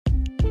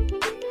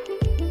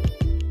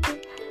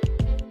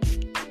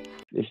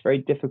very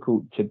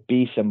difficult to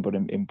be somebody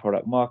in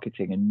product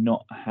marketing and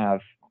not have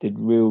the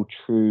real,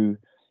 true,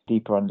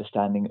 deeper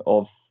understanding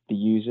of the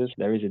users.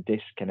 There is a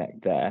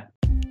disconnect there.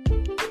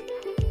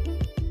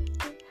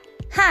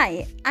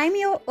 Hi, I'm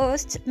your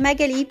host,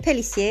 Magali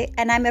Pellissier,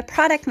 and I'm a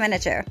product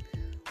manager.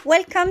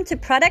 Welcome to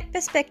Product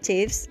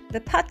Perspectives,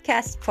 the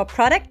podcast for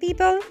product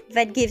people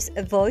that gives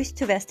a voice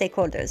to their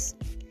stakeholders.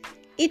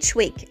 Each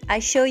week, I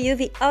show you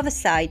the other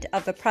side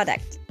of a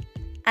product.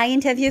 I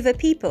interview the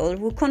people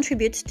who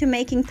contribute to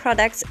making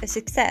products a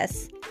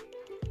success.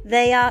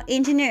 They are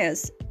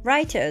engineers,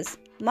 writers,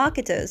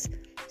 marketers,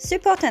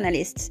 support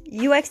analysts,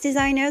 UX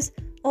designers,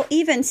 or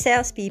even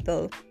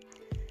salespeople.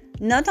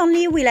 Not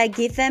only will I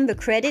give them the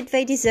credit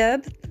they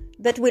deserve,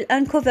 but will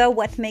uncover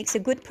what makes a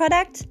good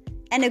product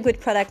and a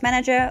good product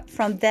manager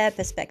from their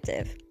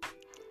perspective.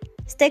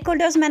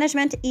 Stakeholders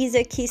management is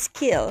a key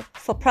skill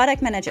for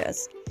product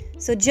managers.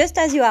 So just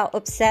as you are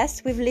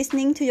obsessed with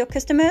listening to your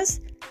customers,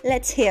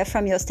 let's hear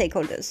from your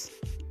stakeholders.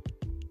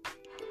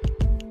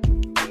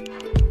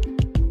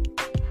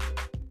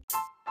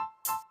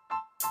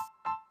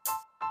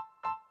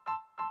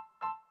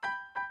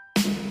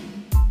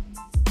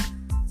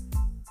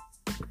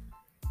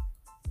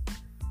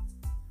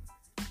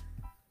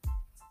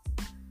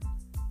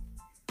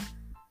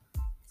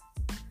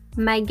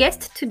 My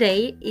guest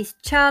today is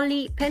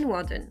Charlie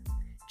Penwarden.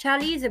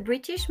 Charlie is a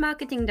British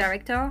marketing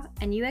director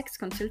and UX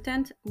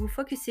consultant who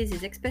focuses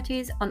his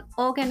expertise on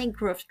organic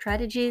growth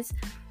strategies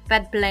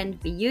that blend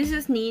the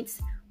user's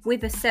needs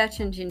with the search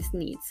engine's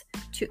needs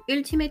to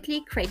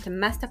ultimately create a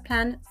master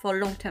plan for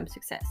long-term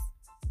success.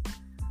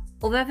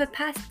 Over the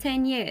past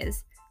 10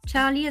 years,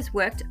 Charlie has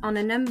worked on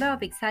a number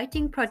of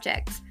exciting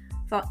projects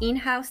for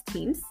in-house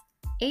teams,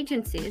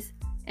 agencies,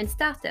 and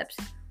startups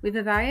with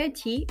a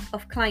variety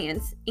of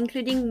clients,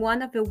 including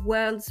one of the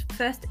world's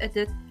first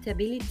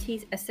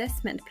adaptability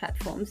assessment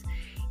platforms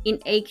in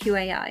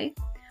AQAI,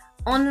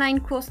 online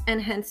course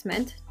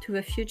enhancement to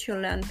the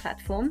Future Learn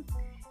platform,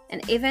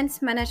 and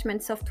events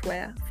management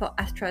software for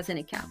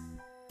AstraZeneca.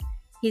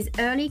 His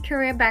early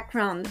career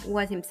background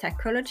was in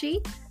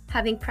psychology,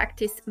 having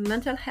practiced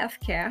mental health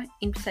care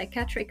in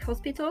psychiatric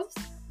hospitals,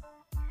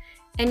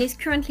 and is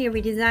currently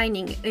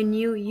redesigning a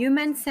new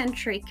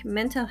human-centric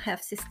mental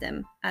health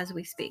system as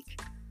we speak.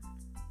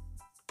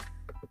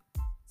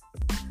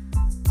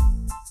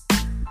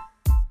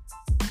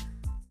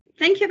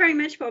 Thank you very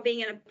much for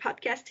being on a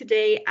podcast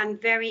today. I'm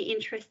very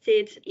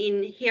interested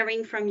in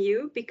hearing from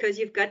you because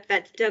you've got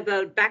that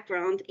double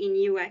background in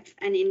UX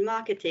and in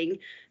marketing.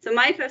 So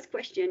my first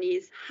question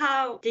is,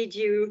 how did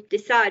you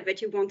decide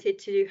that you wanted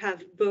to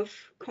have both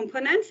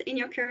components in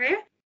your career?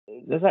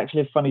 There's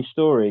actually a funny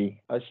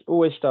story. I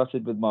always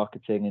started with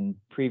marketing and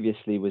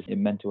previously was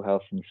in mental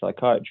health and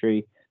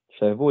psychiatry.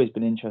 So I've always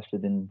been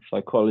interested in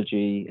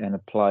psychology and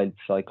applied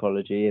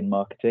psychology in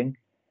marketing.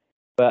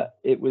 But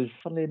it was,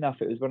 funnily enough,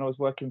 it was when I was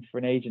working for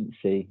an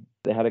agency.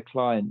 They had a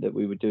client that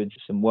we were doing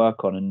some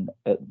work on. And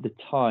at the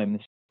time,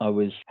 I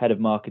was head of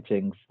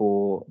marketing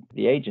for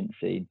the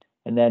agency.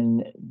 And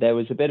then there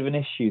was a bit of an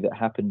issue that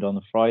happened on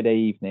a Friday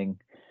evening.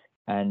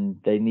 And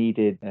they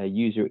needed a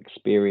user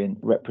experience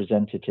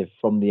representative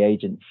from the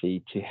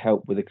agency to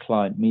help with a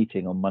client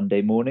meeting on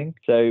Monday morning.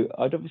 So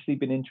I'd obviously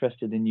been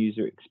interested in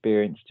user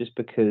experience just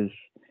because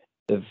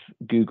of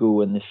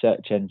Google and the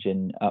search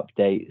engine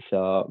updates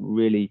are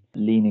really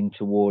leaning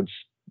towards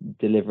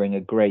delivering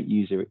a great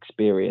user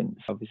experience.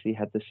 Obviously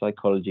had the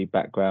psychology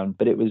background,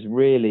 but it was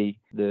really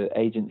the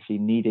agency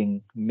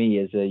needing me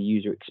as a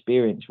user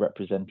experience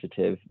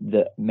representative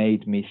that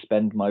made me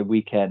spend my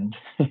weekend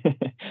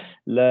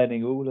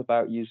learning all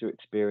about user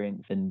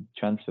experience and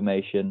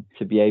transformation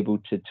to be able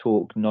to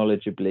talk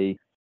knowledgeably.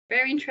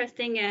 Very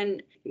interesting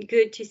and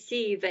good to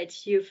see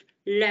that you've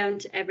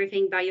learned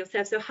everything by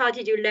yourself. So how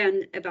did you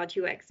learn about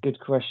UX? Good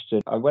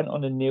question. I went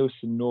on a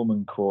Nielsen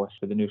Norman course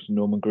with the Nielsen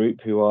Norman Group,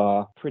 who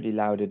are pretty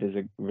lauded as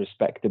a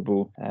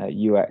respectable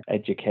UX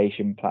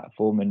education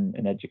platform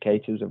and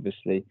educators,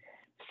 obviously.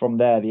 From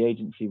there, the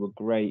agency were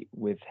great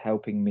with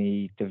helping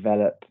me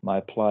develop my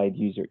applied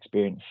user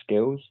experience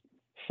skills.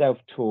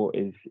 Self-taught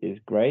is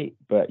great,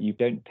 but you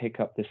don't pick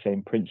up the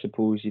same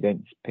principles, you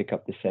don't pick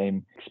up the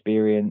same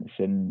experience,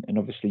 and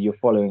obviously you're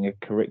following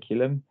a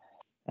curriculum.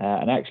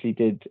 And I actually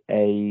did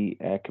a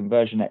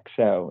Conversion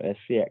Excel, a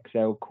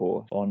CXL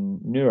course on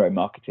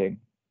neuromarketing,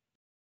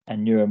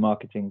 and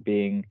neuromarketing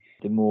being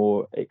the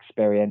more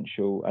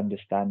experiential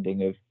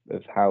understanding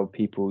of how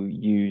people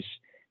use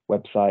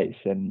websites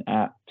and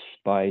apps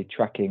by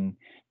tracking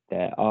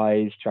their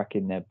eyes,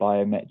 tracking their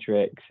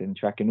biometrics, and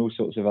tracking all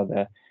sorts of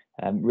other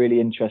really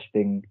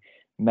interesting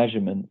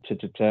measurement to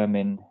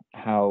determine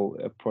how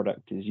a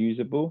product is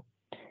usable.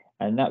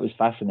 And that was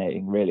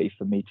fascinating, really,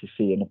 for me to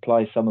see and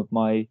apply some of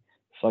my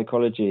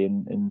psychology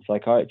and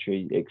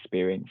psychiatry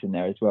experience in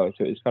there as well.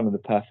 So it was kind of the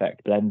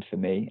perfect blend for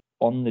me.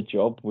 On the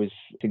job was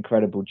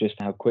incredible, just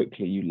how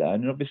quickly you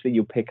learn. And obviously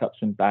you'll pick up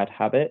some bad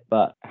habit,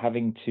 but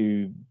having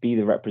to be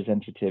the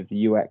representative,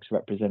 the UX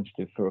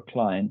representative for a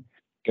client,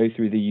 go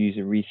through the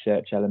user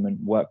research element,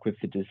 work with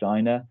the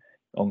designer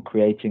on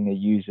creating a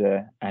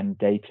user and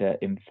data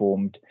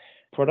informed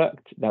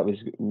product. That was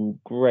a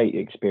great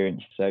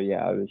experience. So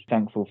yeah, I was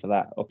thankful for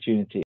that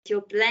opportunity.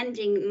 You're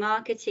blending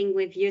marketing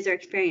with user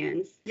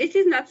experience. This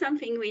is not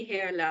something we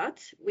hear a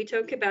lot. We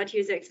talk about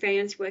user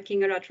experience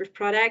working a lot with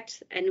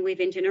product and with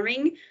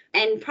engineering,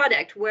 and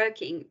product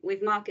working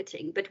with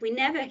marketing, but we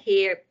never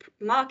hear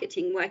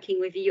marketing working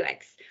with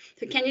UX.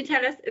 So can you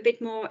tell us a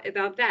bit more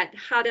about that?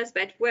 How does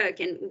that work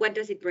and what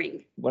does it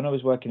bring? When I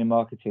was working in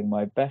marketing,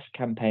 my best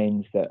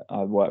campaigns that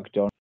I worked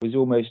on was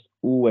almost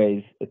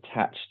always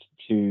attached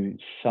to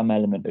some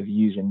element of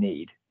user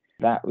need.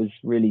 That was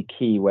really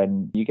key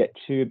when you get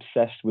too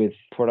obsessed with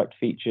product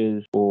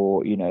features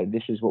or,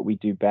 this is what we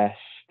do best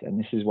and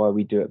this is why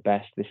we do it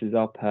best. This is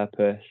our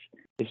purpose.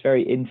 It's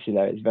very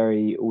insular. It's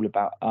very all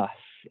about us.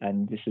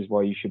 And this is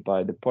why you should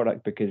buy the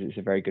product because it's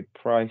a very good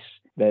price.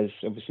 There's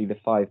obviously the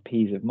 5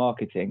 Ps of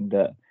marketing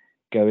that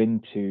go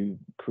into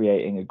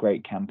creating a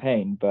great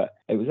campaign. But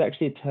it was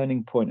actually a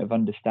turning point of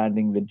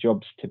understanding the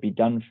jobs to be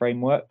done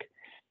framework,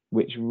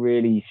 which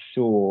really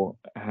saw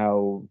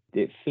how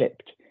it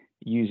flipped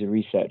user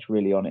research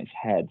really on its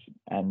head,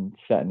 and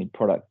certainly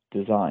product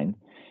design,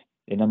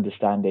 in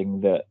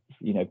understanding that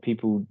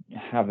people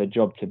have a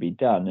job to be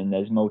done and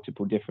there's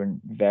multiple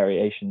different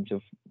variations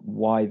of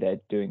why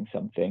they're doing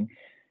something.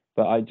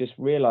 But I just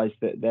realized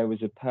that there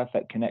was a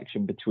perfect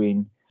connection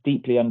between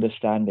deeply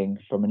understanding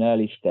from an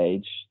early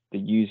stage the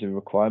user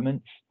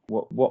requirements,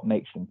 what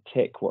makes them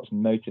tick, what's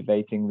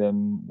motivating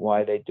them,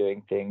 why they're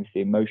doing things, the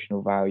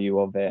emotional value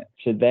of it.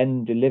 To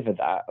then deliver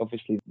that,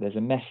 obviously there's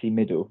a messy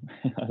middle,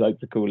 I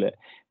like to call it,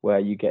 where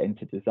you get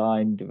into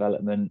design,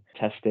 development,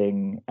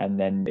 testing, and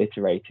then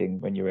iterating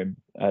when you're in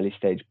early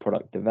stage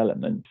product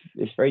development.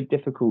 It's very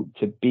difficult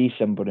to be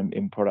somebody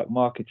in product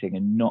marketing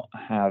and not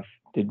have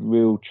the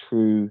real,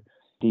 true,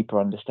 deeper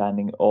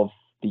understanding of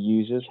the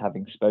users,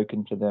 having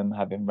spoken to them,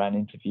 having ran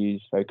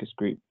interviews, focus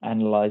group,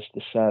 analyzed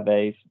the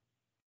surveys,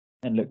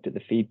 and looked at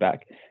the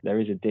feedback.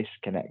 There is a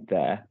disconnect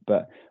there,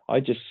 but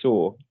I just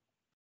saw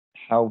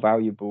how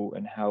valuable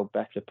and how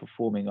better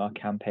performing our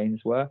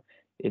campaigns were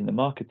in the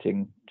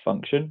marketing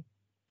function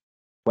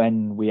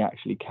when we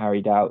actually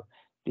carried out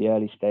the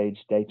early stage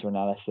data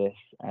analysis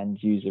and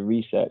user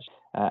research,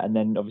 and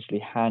then obviously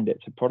hand it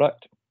to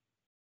product.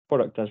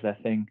 Product does their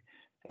thing,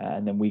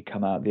 and then we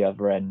come out the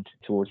other end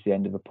towards the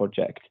end of a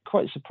project.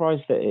 Quite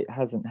surprised that it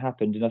hasn't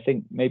happened, and I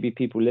think maybe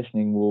people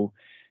listening will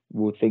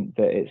think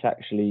that it's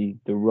actually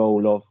the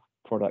role of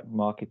product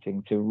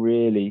marketing to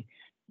really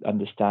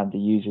understand the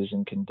users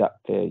and conduct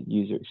the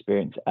user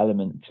experience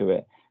element to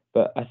it.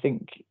 But I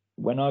think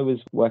when I was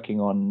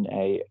working on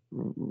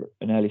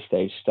an early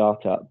stage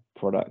startup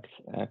product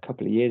a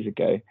couple of years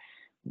ago,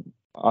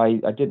 I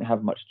didn't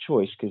have much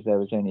choice because there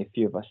was only a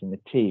few of us in the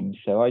team.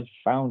 So I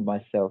found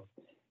myself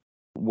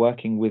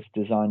working with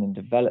design and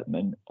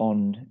development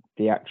on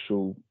the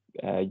actual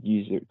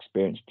user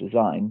experience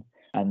design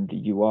and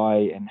the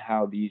UI and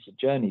how the user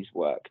journeys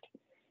worked.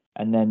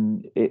 And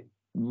then it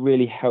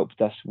really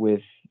helped us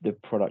with the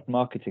product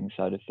marketing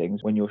side of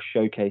things when you're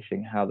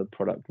showcasing how the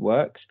product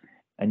works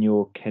and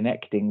you're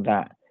connecting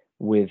that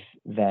with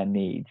their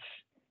needs.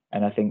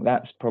 And I think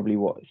that's probably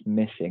what's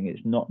missing.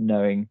 It's not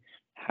knowing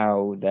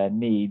how their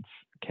needs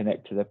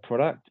connect to the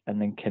product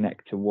and then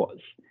connect to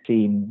what's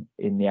seen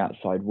in the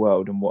outside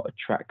world and what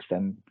attracts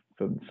them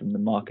from the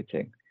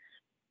marketing.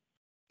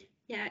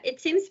 Yeah,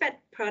 it seems that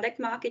product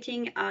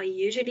marketing are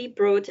usually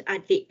brought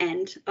at the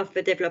end of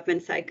the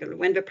development cycle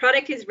when the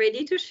product is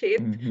ready to ship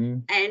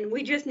and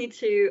we just need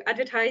to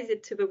advertise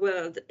it to the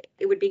world.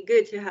 It would be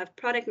good to have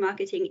product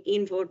marketing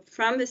involved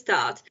from the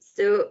start.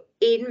 So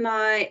in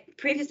my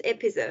previous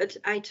episode,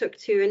 I talked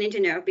to an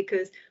engineer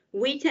because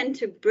we tend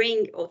to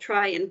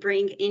try and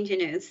bring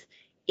engineers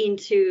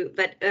into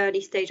that early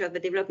stage of the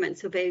development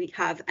so they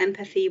have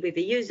empathy with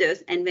the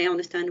users and they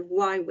understand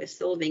why we're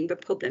solving the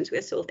problems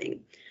we're solving.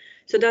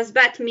 So does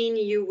that mean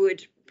you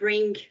would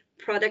bring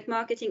product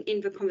marketing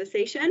in the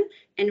conversation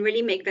and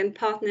really make them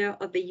partner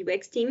of the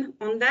UX team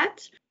on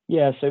that?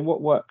 Yeah, so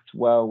what worked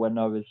well when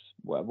I was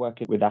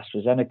working with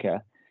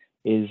AstraZeneca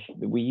is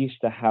that we used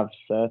to have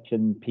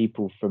certain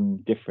people from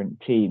different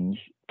teams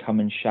come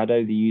and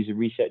shadow the user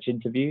research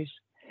interviews.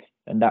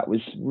 And that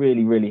was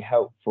really, really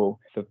helpful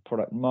for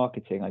product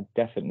marketing. I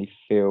definitely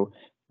feel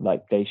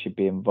like they should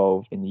be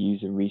involved in the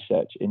user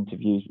research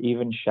interviews,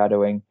 even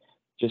shadowing,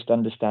 just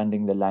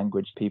understanding the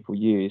language people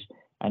use.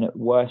 And at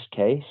worst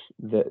case,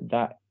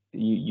 that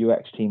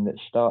UX team that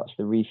starts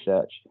the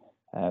research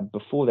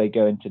before they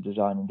go into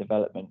design and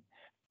development,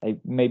 they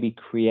maybe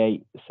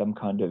create some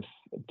kind of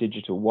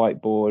digital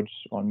whiteboard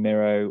on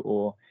Miro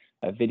or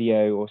a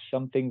video or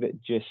something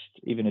that just,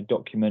 even a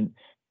document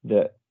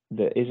that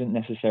isn't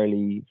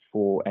necessarily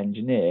for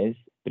engineers,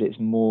 but it's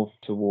more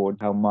toward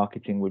how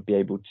marketing would be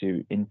able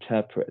to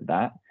interpret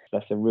that.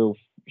 That's a real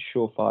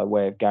surefire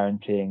way of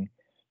guaranteeing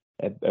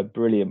a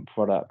brilliant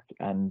product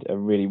and a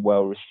really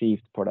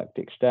well-received product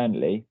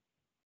externally.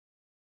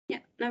 Yeah,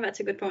 no, that's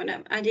a good point.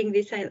 I'm adding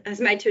this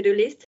as my to-do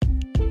list.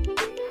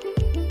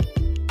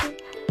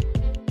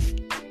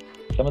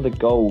 Some of the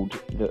gold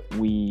that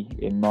we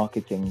in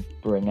marketing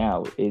bring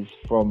out is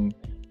from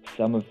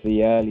some of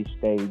the early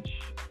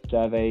stage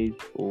surveys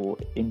or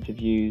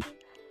interviews,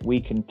 we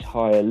can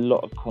tie a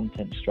lot of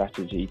content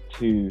strategy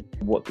to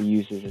what the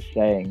users are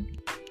saying.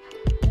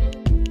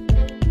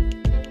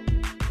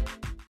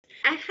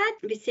 I had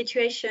this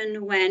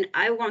situation when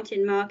I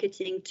wanted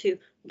marketing to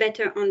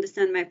better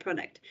understand my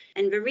product.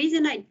 And the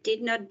reason I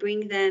did not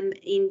bring them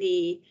in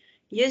the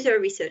user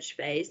research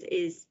phase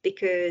is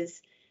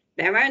because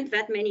there aren't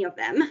that many of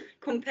them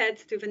compared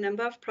to the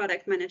number of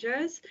product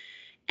managers.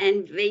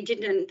 And they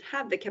didn't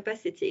have the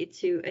capacity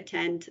to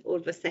attend all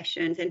the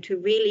sessions and to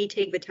really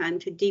take the time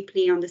to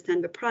deeply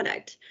understand the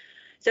product.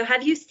 So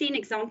have you seen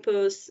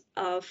examples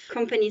of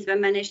companies that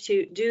managed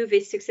to do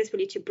this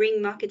successfully, to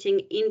bring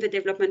marketing in the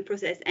development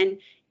process? And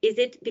is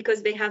it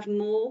because they have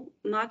more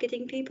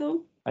marketing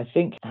people? I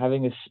think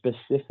having a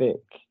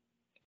specific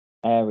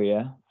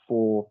area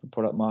for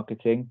product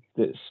marketing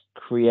that's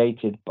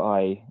created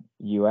by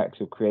UX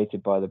or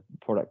created by the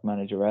product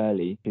manager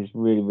early is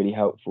really, really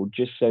helpful,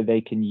 just so they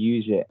can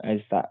use it as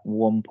that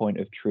one point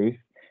of truth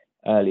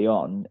early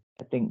on.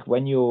 I think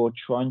when you're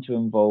trying to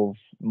involve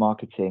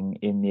marketing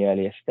in the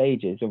earlier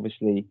stages,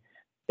 obviously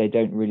they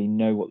don't really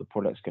know what the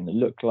product's going to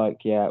look like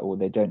yet, or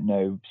they don't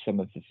know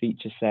some of the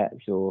feature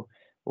sets or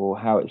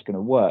how it's going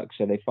to work.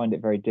 So they find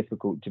it very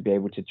difficult to be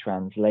able to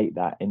translate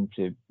that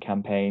into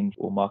campaigns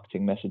or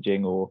marketing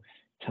messaging or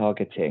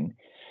targeting.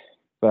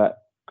 But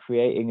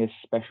creating a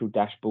special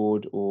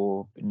dashboard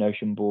or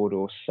Notion board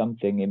or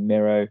something in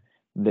Miro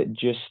that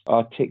just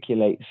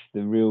articulates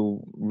the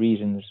real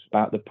reasons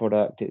about the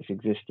product, its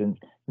existence,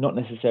 not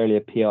necessarily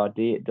a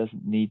PRD. It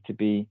doesn't need to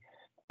be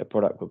a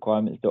product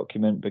requirements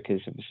document,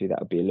 because obviously that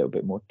would be a little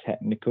bit more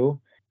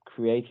technical.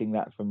 Creating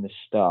that from the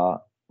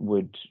start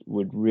would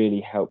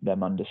really help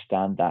them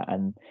understand that.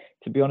 And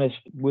to be honest,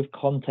 with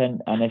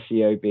content and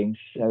SEO being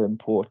so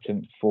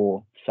important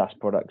for SaaS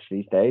products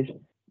these days,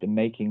 the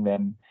making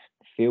them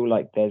feel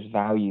like there's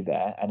value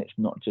there and it's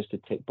not just a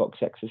tick box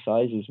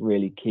exercise is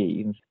really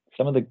key. And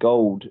some of the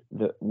gold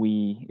that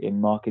we in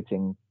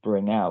marketing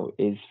bring out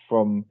is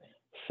from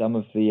some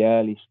of the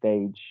early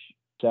stage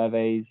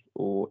surveys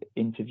or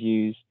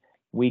interviews.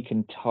 We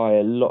can tie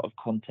a lot of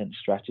content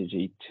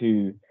strategy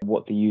to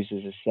what the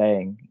users are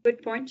saying.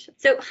 Good point.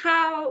 So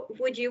how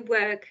would you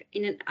work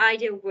in an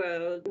ideal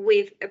world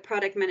with a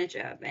product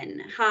manager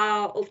then?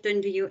 How often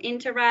do you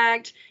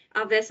interact?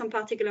 Are there some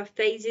particular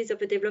phases of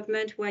the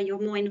development where you're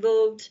more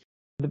involved?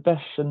 The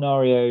best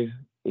scenario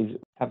is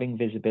having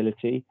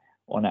visibility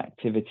on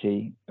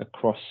activity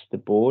across the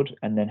board,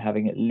 and then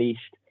having at least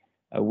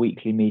a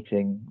weekly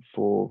meeting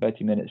for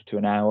 30 minutes to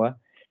an hour,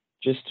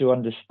 just to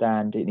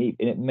understand it.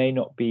 It may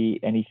not be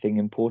anything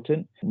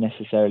important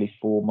necessarily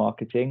for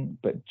marketing,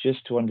 but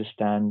just to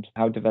understand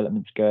how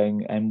development's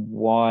going and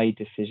why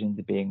decisions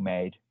are being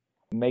made.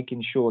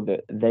 Making sure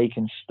that they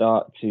can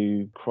start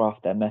to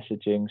craft their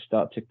messaging,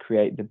 start to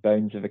create the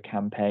bones of a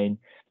campaign.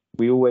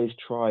 We always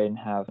try and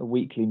have a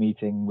weekly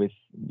meeting with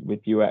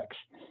UX,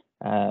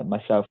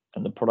 myself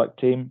and the product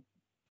team,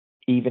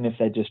 even if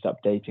they're just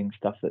updating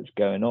stuff that's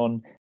going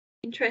on.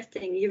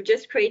 Interesting. You've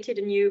just created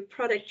a new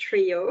product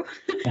trio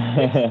with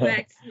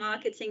UX,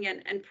 marketing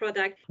and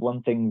product.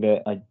 One thing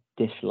that I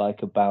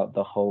dislike about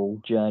the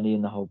whole journey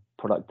and the whole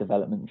product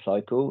development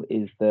cycle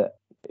is that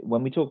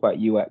when we talk about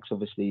UX,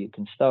 obviously it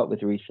can start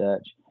with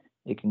research,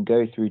 it can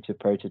go through to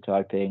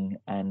prototyping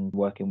and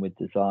working with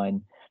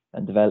design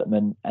and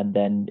development, and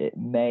then it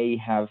may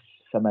have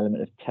some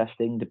element of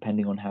testing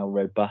depending on how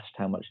robust,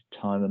 how much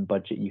time and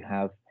budget you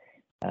have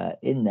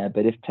in there.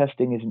 But if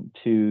testing isn't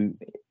too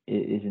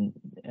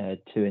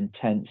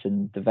intense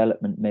and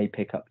development may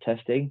pick up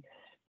testing,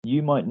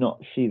 you might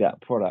not see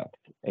that product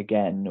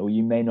again, or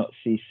you may not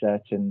see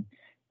certain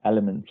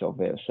elements of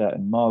it or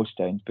certain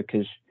milestones,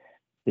 because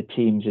the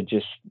teams are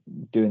just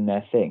doing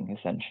their thing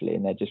essentially,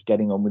 and they're just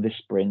getting on with the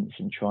sprints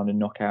and trying to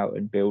knock out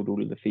and build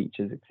all of the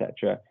features,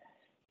 etc.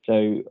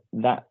 So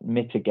that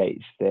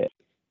mitigates it.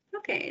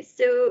 Okay,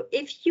 so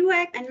if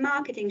UX and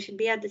marketing should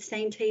be at the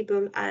same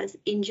table as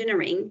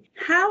engineering,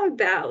 how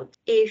about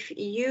if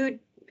you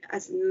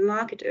as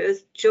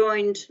marketers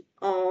joined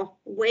our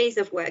ways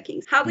of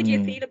working? How would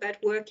you feel about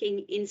working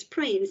in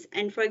sprints,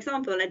 and for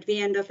example at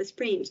the end of a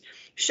sprint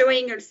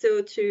showing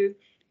also to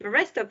the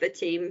rest of the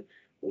team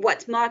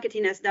what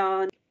marketing has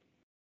done?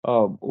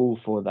 Oh, all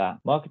for that.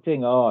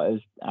 Marketing are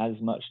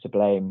as much to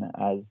blame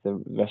as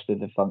the rest of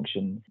the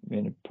functions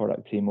in a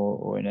product team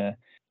or in a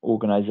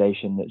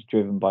organization that's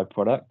driven by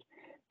product,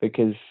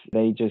 because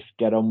they just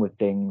get on with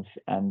things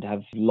and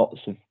have lots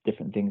of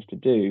different things to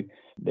do.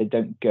 They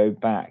don't go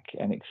back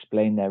and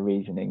explain their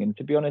reasoning. And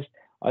to be honest,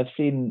 I've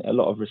seen a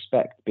lot of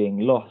respect being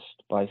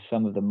lost by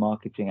some of the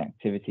marketing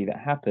activity that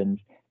happens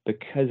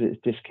because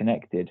it's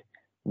disconnected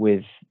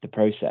with the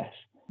process.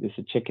 There's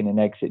a chicken and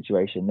egg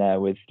situation there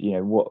with,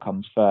 what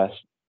comes first.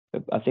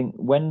 I think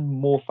when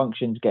more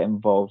functions get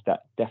involved,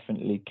 that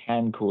definitely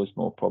can cause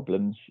more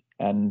problems.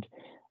 And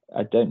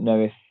I don't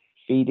know if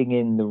feeding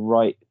in the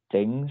right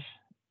things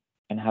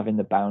and having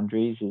the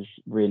boundaries is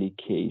really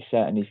key,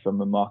 certainly from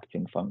a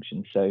marketing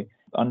function. So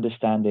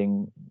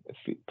understanding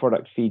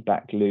product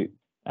feedback loop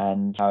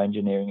and how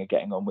engineering are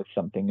getting on with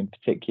something in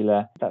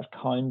particular. That's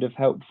kind of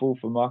helpful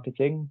for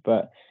marketing,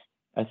 but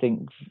I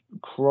think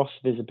cross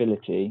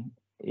visibility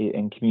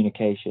and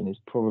communication is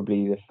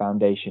probably the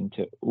foundation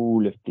to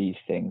all of these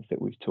things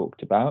that we've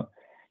talked about.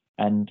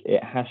 And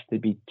it has to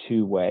be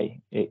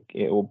two-way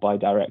or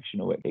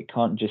bi-directional. It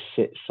can't just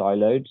sit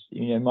siloed.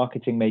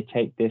 Marketing may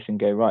take this and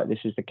go, right,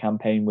 this is the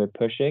campaign we're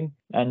pushing.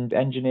 And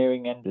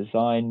engineering and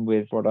design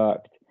with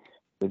product,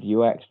 with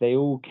UX, they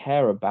all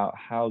care about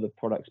how the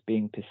product's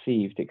being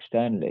perceived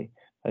externally.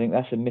 I think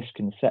that's a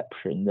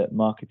misconception that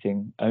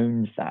marketing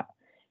owns that.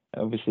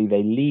 Obviously,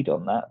 they lead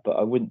on that, but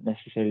I wouldn't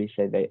necessarily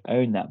say they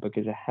own that,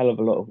 because a hell of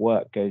a lot of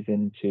work goes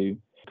into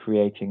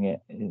creating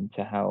it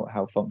into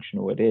how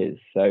functional it is.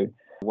 So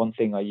one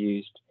thing I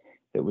used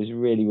that was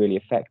really, really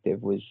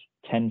effective was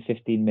 10,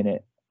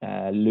 15-minute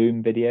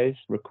Loom videos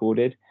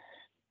recorded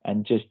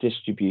and just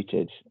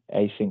distributed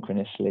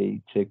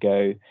asynchronously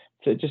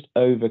to just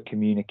over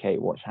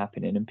communicate what's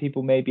happening. And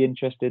people may be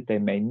interested, they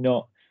may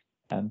not,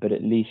 but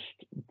at least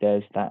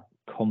there's that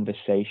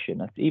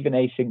conversation. Even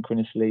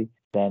asynchronously,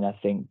 then I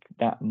think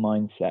that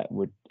mindset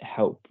would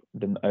help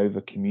them over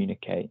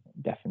communicate,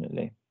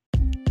 definitely.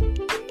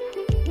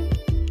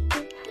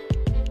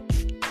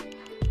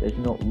 There's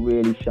not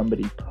really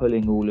somebody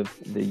pulling all of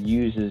the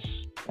users'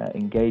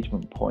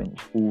 engagement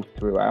points all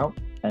throughout.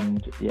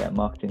 And yeah,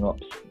 marketing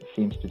ops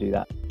seems to do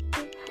that.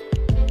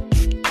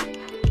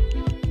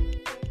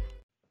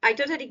 I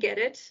totally get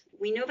it.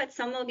 We know that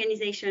some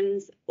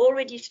organizations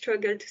already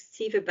struggle to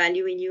see the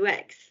value in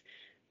UX.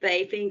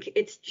 They think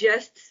it's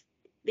just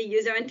the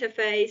user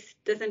interface,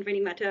 doesn't really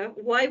matter.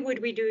 Why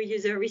would we do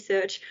user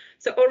research?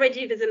 So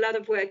already there's a lot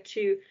of work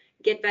to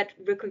get that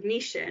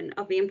recognition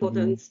of the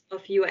importance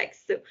of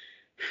UX. So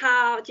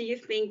how do you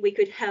think we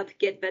could help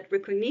get that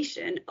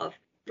recognition of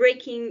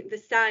breaking the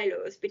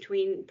silos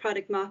between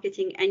product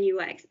marketing and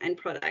UX and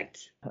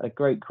product? A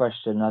great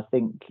question. I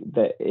think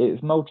that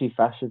it's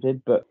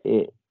multifaceted, but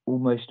it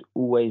almost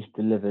always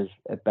delivers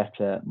a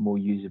better, more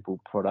usable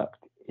product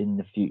in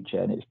the future.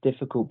 And it's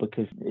difficult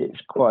because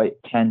it's quite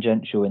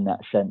tangential in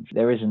that sense.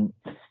 There isn't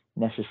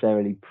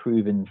necessarily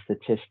proven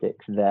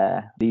statistics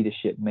there.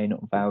 Leadership may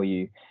not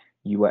value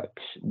UX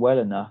well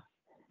enough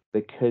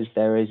because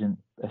there isn't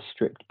a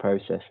strict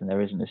process and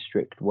there isn't a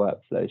strict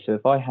workflow. So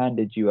if I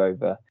handed you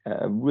over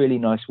a really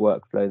nice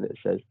workflow that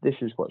says, this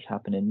is what's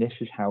happening, this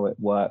is how it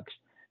works,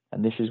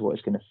 and this is what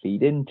it's going to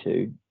feed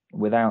into,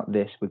 without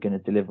this, we're going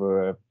to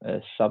deliver a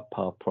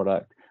subpar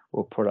product,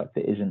 or a product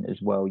that isn't as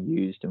well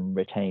used and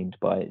retained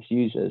by its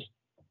users,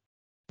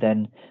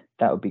 then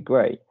that would be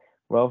great.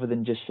 Rather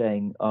than just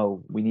saying,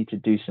 oh, we need to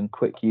do some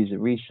quick user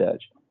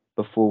research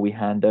before we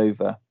hand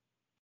over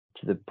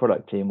to the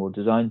product team or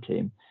design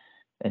team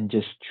and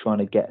just trying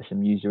to get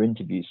some user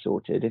interviews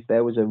sorted. If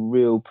there was a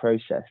real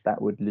process,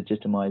 that would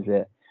legitimize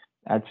it,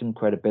 add some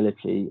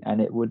credibility, and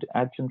it would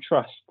add some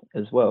trust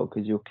as well,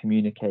 because you're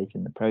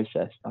communicating the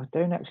process. I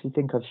don't actually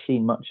think I've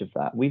seen much of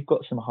that. We've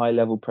got some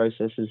high-level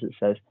processes that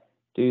says,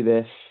 do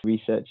this,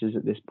 researchers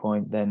at this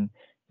point, then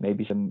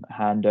maybe some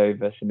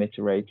handover, some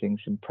iterating,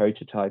 some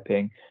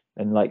prototyping,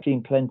 and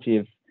seen plenty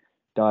of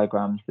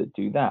diagrams that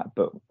do that.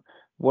 But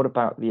what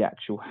about the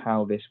actual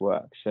how this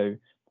works? So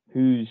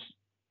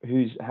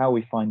how are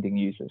we finding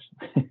users?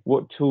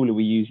 What tool are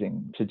we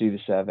using to do the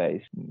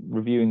surveys?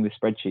 Reviewing the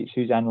spreadsheets,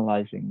 who's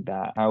analyzing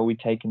that? How are we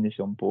taking this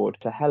on board?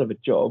 It's a hell of a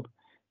job,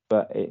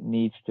 but it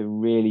needs to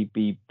really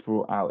be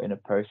brought out in a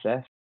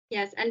process.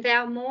 Yes, and there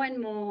are more and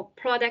more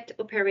product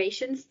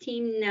operations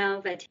team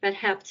now that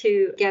help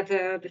to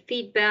gather the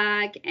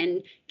feedback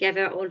and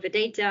gather all the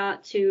data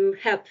to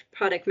help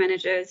product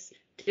managers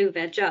do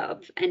their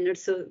job and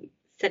also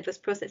set those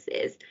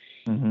processes.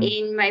 Mm-hmm.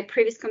 In my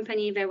previous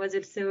company, there was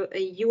also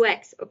a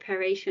UX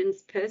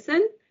operations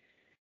person.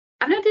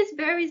 I've noticed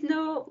there is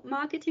no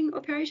marketing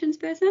operations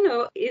person,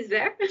 or is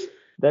there?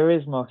 There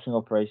is marketing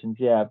operations,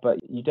 yeah, but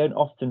you don't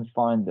often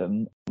find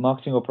them.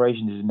 Marketing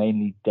operations is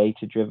mainly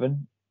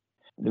data-driven.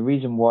 The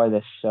reason why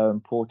they're so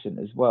important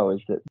as well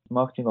is that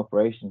marketing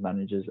operations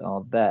managers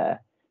are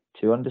there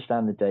to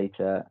understand the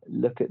data,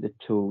 look at the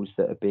tools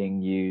that are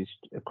being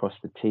used across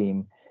the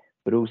team,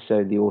 but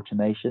also the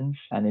automations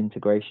and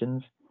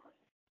integrations.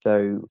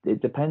 So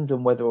it depends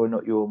on whether or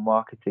not you're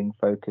marketing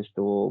focused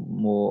or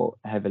more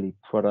heavily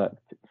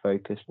product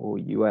focused or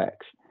UX,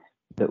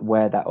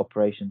 where that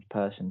operations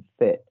person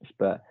fits.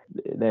 But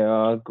they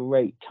are a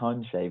great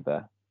time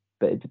saver,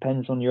 but it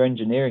depends on your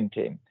engineering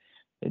team.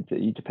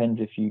 It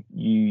depends if you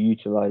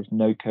utilize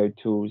no-code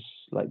tools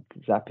like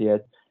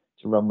Zapier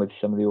to run with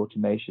some of the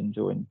automations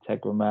or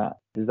Integromat.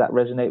 Does that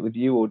resonate with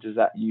you, or does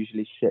that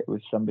usually sit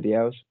with somebody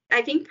else?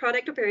 I think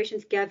product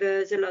operations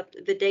gathers a lot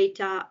of the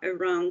data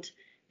around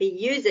the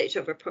usage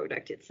of a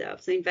product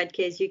itself. So in that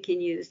case, you can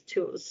use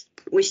tools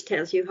which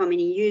tells you how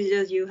many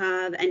users you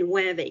have and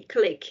where they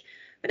click.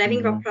 But I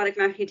think for product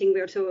marketing,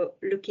 we're also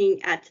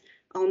looking at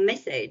our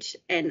message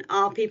and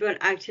are people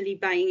actually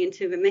buying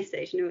into the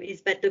message?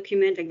 Is that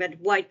document, like that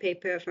white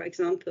paper, for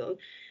example,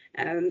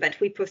 that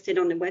we posted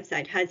on the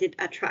website, has it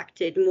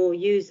attracted more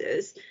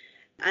users?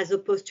 as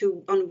opposed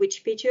to on which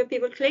feature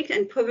people clicked.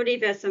 And probably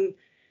there's some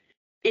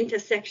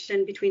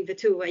intersection between the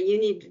two where you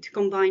need to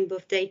combine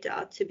both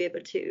data to be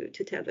able to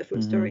tell the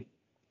full story.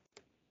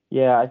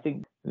 Yeah, I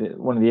think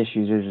one of the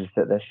issues is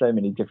that there's so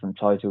many different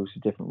titles for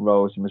different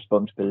roles and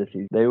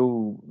responsibilities. They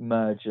all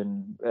merge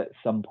and at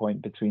some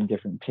point between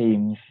different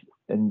teams,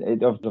 and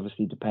it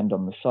obviously depend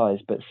on the size,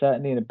 but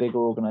certainly in a bigger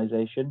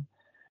organization,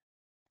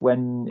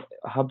 when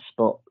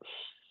HubSpot's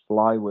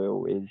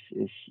flywheel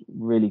is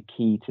really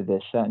key to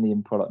this, certainly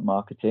in product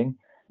marketing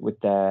with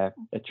their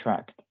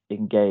attract,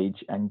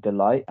 engage and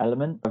delight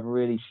element. I've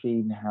really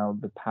seen how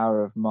the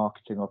power of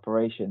marketing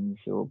operations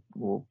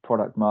or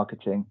product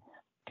marketing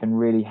can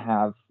really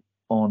have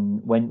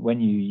on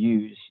when you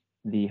use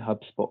the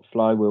HubSpot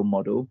flywheel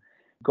model.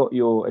 Got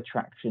your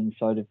attraction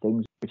side of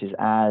things, which is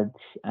ads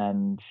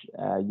and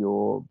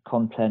your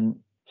content,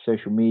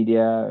 social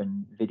media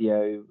and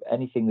video,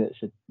 anything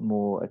that's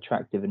more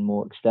attractive and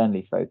more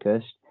externally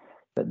focused.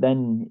 But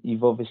then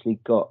you've obviously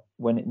got,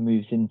 when it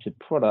moves into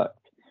product,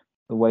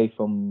 away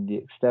from the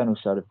external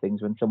side of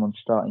things, when someone's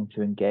starting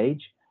to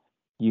engage,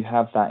 you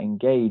have that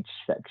engage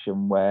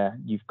section where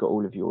you've got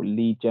all of your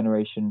lead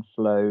generation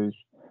flows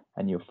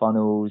and your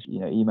funnels,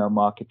 email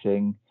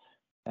marketing,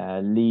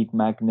 lead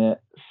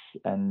magnets,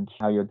 and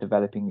how you're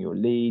developing your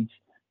leads.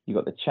 You've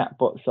got the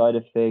chatbot side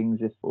of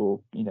things,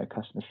 or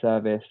customer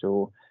service,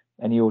 or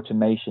any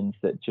automations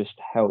that just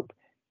help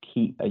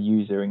keep a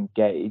user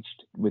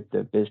engaged with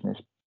the business.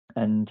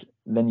 And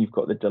then you've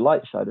got the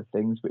delight side of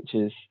things, which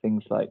is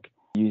things like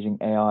using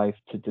AI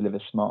to deliver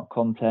smart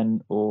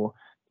content, or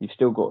you've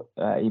still got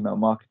email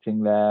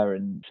marketing there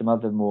and some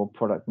other more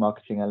product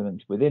marketing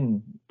elements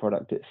within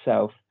product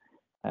itself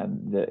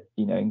that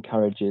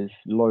encourages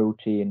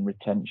loyalty and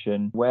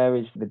retention. Where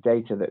is the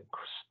data that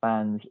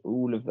spans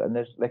all of that? And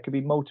there could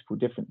be multiple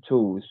different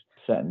tools,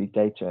 certainly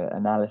data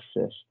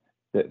analysis,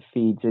 that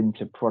feeds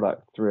into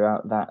product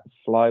throughout that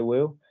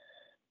flywheel.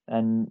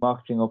 And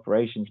marketing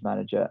operations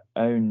manager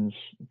owns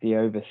the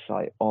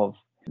oversight of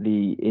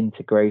the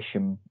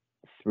integration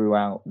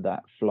throughout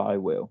that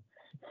flywheel.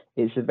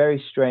 It's a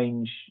very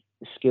strange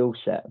skill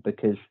set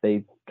because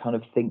they kind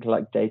of think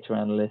like data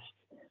analysts.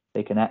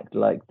 They can act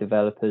like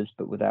developers,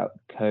 but without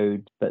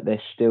code, but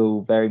they're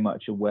still very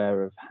much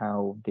aware of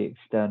how the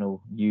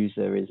external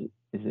user is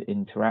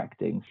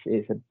interacting.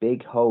 It's a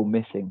big hole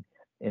missing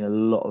in a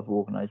lot of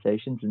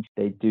organizations, and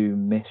they do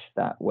miss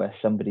that, where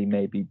somebody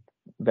may be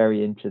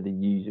very into the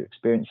user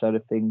experience side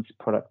of things,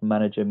 product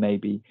manager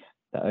maybe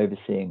the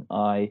overseeing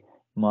eye,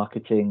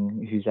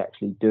 marketing who's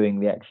actually doing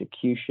the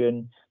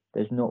execution.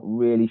 There's not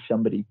really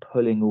somebody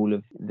pulling all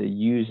of the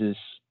users'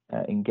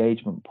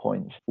 engagement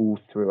points all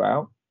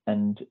throughout.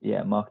 And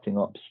marketing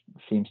ops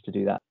seems to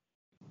do that.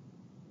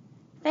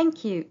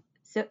 Thank you.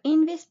 So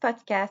in this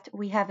podcast,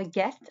 we have a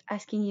guest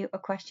asking you a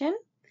question.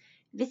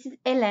 This is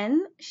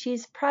Elaine.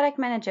 She's product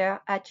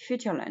manager at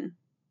FutureLearn.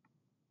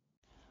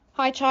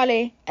 Hi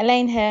Charlie,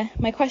 Elaine here.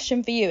 My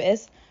question for you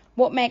is,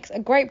 what makes a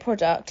great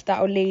product that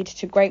will lead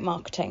to great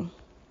marketing?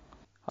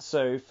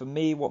 So for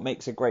me, what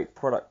makes a great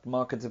product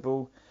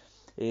marketable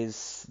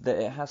is that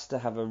it has to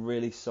have a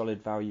really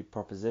solid value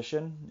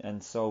proposition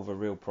and solve a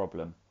real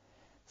problem.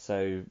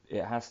 So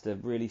it has to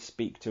really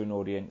speak to an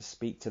audience,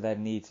 speak to their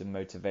needs and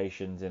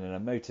motivations in an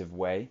emotive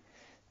way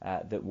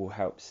that will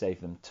help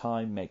save them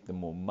time, make them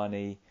more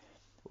money,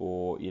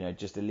 or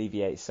just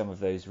alleviate some of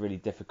those really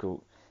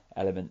difficult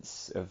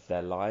elements of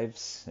their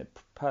lives,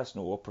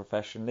 personal or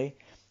professionally.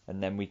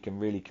 And then we can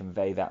really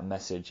convey that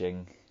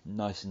messaging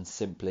nice and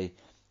simply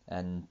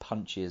and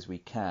punchy as we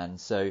can.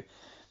 So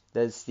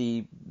there's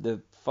the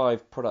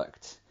 5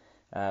 product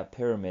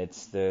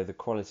pyramids, the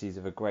qualities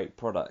of a great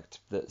product,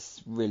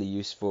 that's really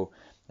useful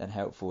and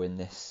helpful in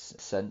this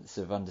sense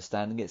of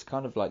understanding. It's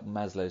kind of like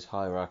Maslow's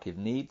hierarchy of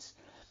needs.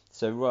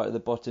 So right at the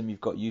bottom you've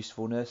got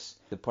usefulness.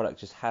 The product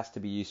just has to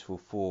be useful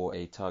for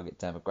a target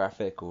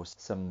demographic or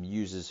some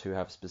users who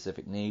have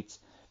specific needs.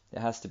 It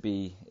has to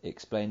be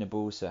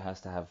explainable, so it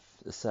has to have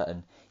a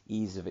certain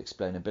ease of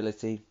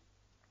explainability,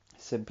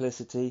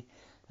 simplicity,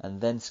 and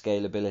then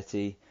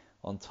scalability.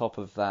 On top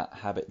of that,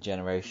 habit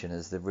generation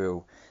is the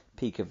real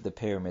peak of the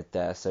pyramid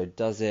there. So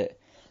does it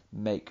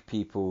make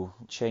people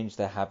change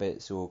their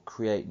habits or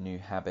create new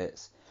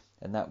habits?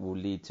 And that will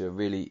lead to a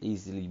really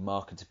easily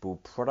marketable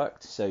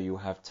product. So you'll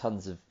have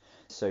tons of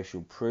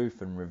social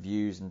proof and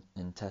reviews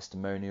and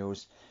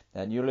testimonials,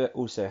 and you'll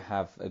also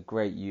have a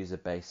great user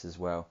base as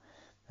well.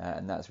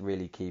 And that's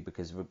really key,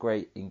 because with a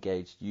great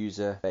engaged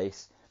user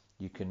base,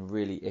 you can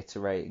really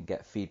iterate and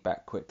get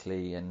feedback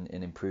quickly and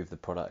improve the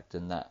product,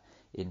 and that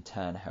in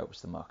turn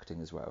helps the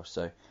marketing as well.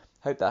 So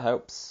hope that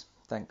helps.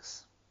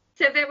 Thanks.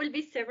 So there will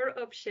be several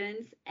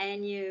options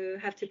and you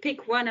have to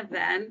pick one of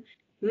them,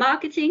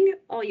 marketing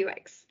or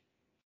UX.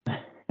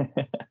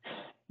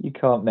 You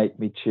can't make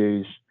me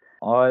choose.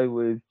 I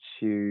would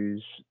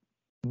choose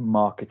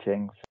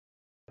marketing.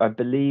 I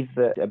believe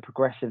that a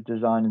progressive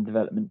design and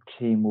development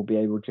team will be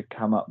able to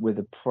come up with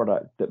a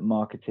product that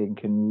marketing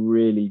can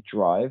really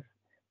drive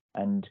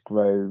and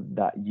grow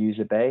that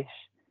user base.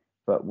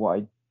 But what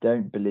I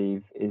don't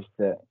believe is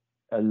that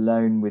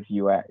alone with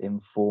UX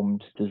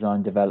informed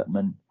design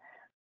development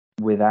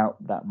without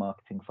that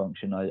marketing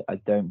function, I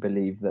don't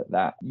believe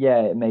that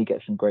it may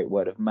get some great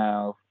word of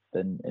mouth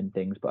and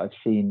things, but I've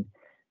seen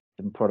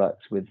some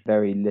products with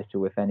very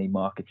little, if any,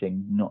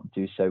 marketing not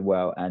do so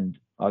well, and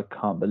I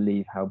can't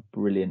believe how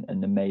brilliant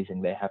and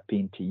amazing they have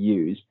been to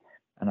use,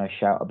 and I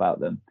shout about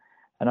them.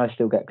 And I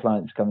still get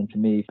clients coming to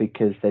me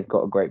because they've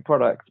got a great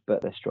product,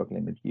 but they're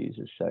struggling with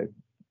users. So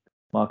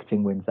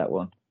marketing wins that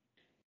one.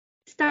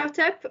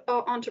 Startup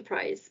or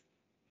enterprise?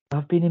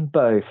 I've been in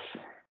both.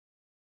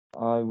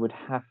 I would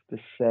have to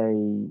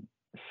say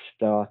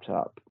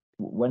startup.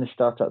 When a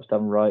startup's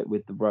done right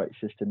with the right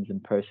systems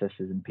and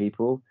processes and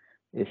people,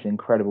 it's an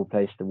incredible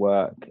place to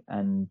work,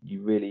 and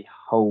you really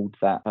hold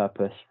that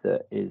purpose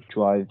that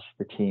drives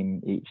the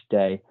team each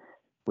day.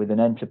 With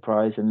an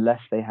enterprise, unless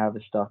they have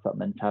a startup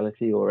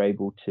mentality or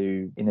able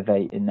to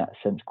innovate in that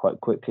sense quite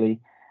quickly,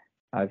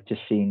 I've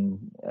just seen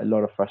a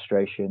lot of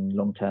frustration,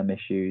 long-term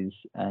issues,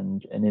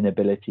 and an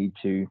inability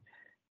to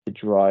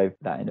drive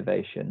that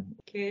innovation.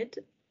 Good.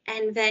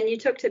 And then you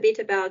talked a bit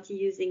about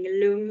using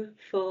Loom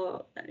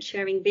for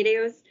sharing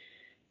videos.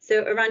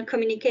 So around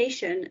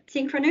communication,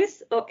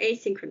 synchronous or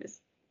asynchronous?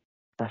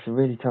 That's a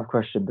really tough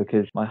question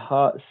because my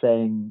heart's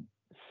saying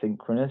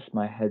synchronous,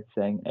 my head's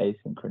saying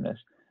asynchronous.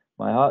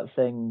 My heart's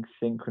saying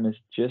synchronous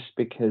just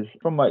because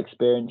from my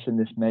experience, and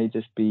this may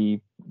just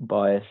be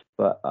biased,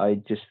 but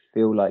I just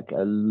feel like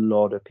a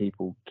lot of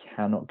people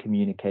cannot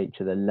communicate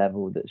to the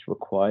level that's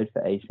required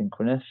for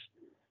asynchronous.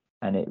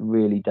 And it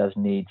really does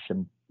need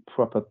some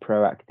proper,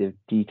 proactive,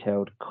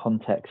 detailed,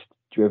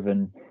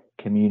 context-driven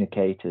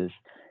communicators.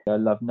 I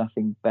love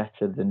nothing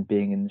better than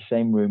being in the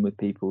same room with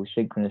people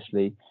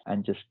synchronously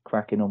and just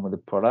cracking on with the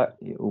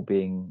product, all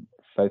being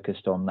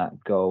focused on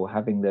that goal,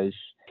 having those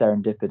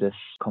serendipitous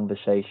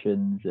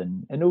conversations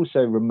and also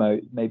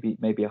remote,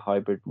 maybe a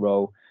hybrid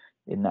role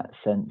in that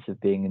sense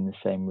of being in the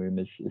same room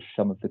as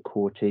some of the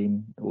core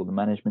team or the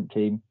management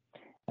team,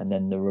 and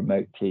then the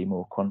remote team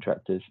or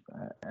contractors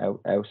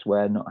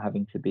elsewhere, not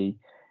having to be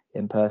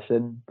in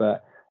person.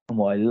 But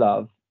what I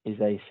love is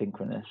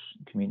asynchronous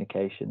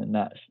communication, and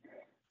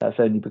that's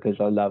only because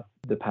I love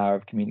the power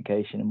of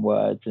communication and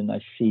words, and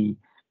I see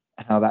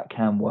how that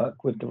can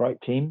work with the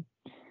right team.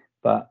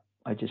 But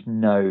I just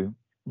know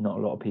not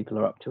a lot of people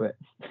are up to it.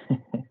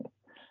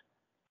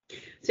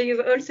 So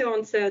you've also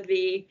answered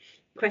the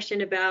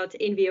question about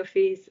in the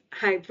office,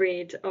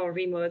 hybrid or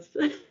remote.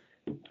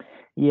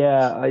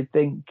 Yeah, I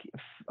think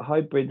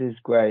hybrid is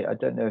great. I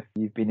don't know if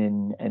you've been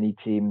in any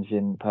teams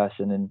in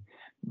person, and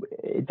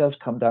it does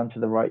come down to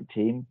the right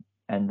team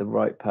and the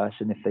right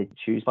person if they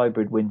choose.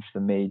 Hybrid wins for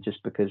me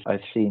just because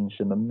I've seen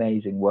some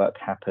amazing work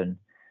happen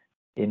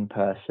in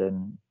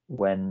person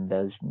when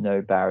there's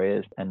no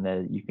barriers and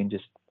you can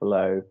just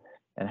flow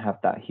and have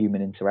that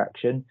human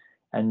interaction,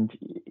 and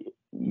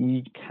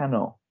you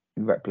cannot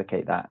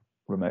replicate that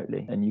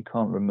remotely, and you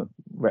can't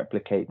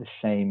replicate the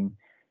same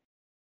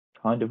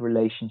kind of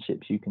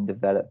relationships you can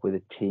develop with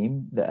a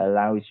team that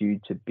allows you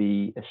to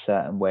be a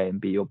certain way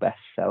and be your best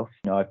self.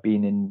 I've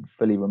been in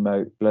fully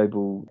remote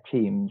global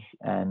teams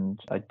and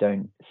I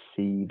don't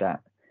see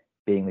that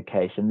being the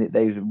case, and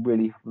those are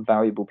really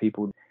valuable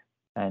people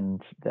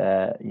and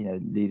their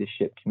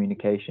leadership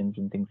communications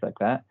and things like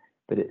that,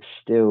 but it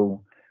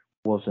still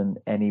wasn't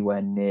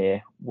anywhere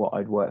near what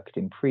I'd worked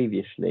in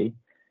previously.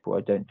 But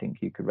I don't think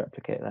you could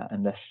replicate that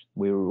unless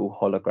we were all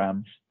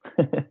holograms.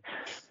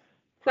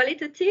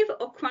 Qualitative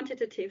or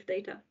quantitative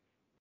data?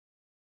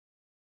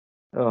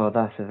 Oh,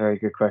 that's a very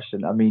good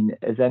question. I mean,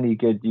 as any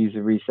good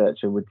user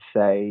researcher would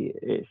say,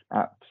 it's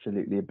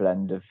absolutely a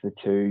blend of the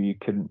two. You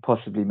couldn't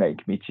possibly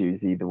make me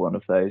choose either one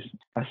of those.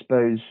 I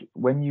suppose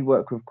when you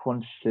work with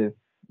quantitative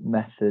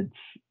methods,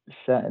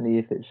 certainly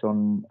if it's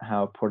on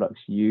how a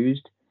product's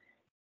used,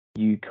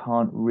 you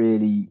can't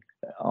really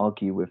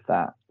argue with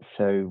that.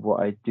 So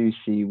what I do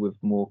see with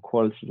more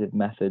qualitative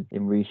methods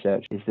in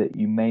research is that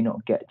you may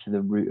not get to the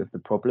root of the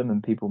problem,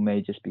 and people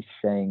may just be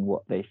saying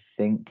what they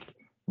think,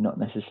 not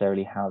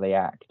necessarily how they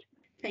act.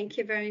 Thank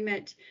you very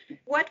much.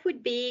 What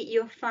would be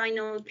your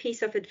final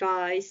piece of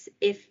advice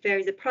if there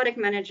is a product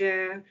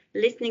manager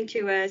listening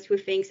to us who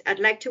thinks, I'd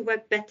like to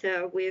work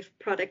better with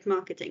product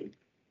marketing?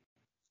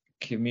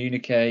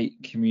 Communicate.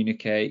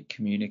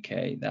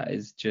 That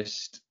is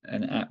just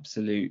an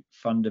absolute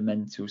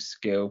fundamental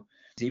skill.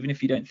 Even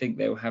if you don't think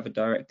they will have a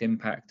direct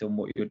impact on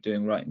what you're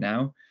doing right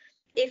now.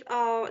 If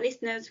our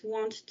listeners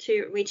want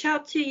to reach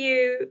out to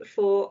you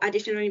for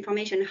additional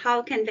information,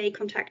 how can they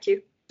contact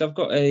you? I've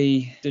got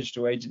a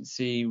digital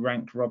agency,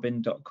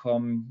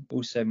 rankedrobin.com.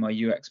 Also, my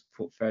UX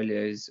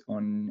portfolios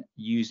on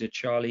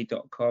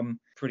usercharlie.com.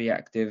 Pretty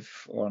active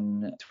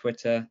on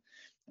Twitter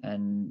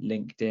and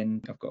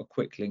LinkedIn. I've got a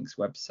quick links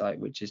website,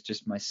 which is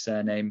just my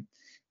surname,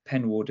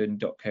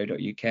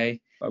 penwarden.co.uk.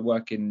 I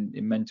work in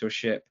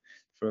mentorship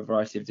for a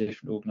variety of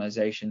different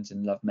organizations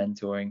and love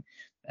mentoring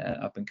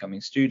up and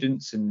coming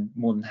students, and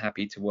more than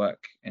happy to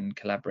work and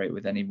collaborate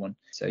with anyone.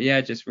 So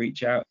yeah, just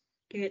reach out.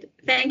 Good.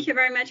 Thank you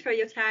very much for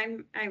your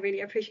time. I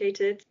really appreciate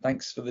it.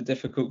 Thanks for the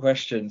difficult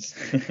questions.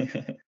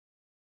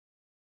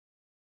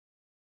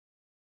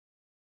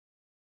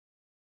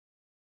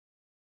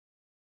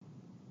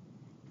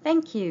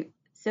 Thank you.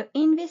 So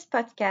in this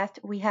podcast,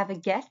 we have a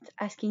guest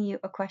asking you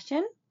a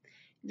question.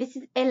 This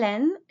is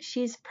Hélène.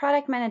 She's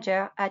product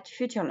manager at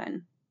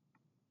FutureLearn.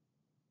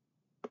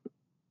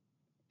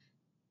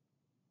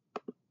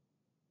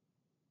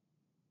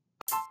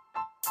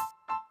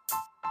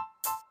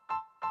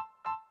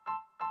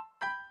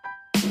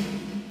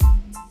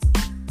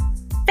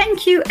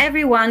 Thank you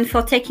everyone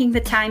for taking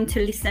the time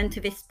to listen to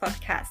this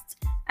podcast.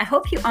 I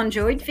hope you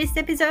enjoyed this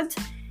episode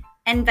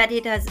and that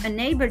it has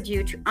enabled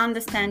you to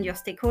understand your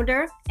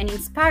stakeholder and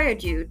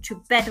inspired you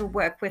to better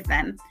work with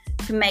them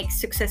to make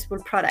successful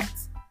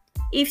products.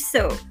 If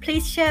so,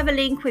 please share the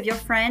link with your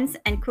friends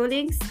and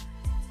colleagues.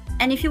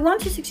 And if you want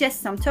to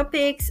suggest some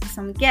topics,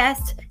 some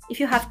guests, if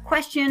you have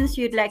questions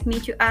you'd like me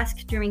to ask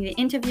during the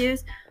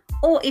interviews,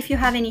 or if you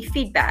have any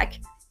feedback,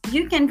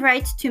 you can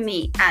write to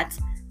me at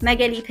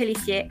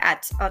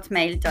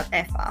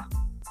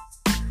magalipellissier@hotmail.fr.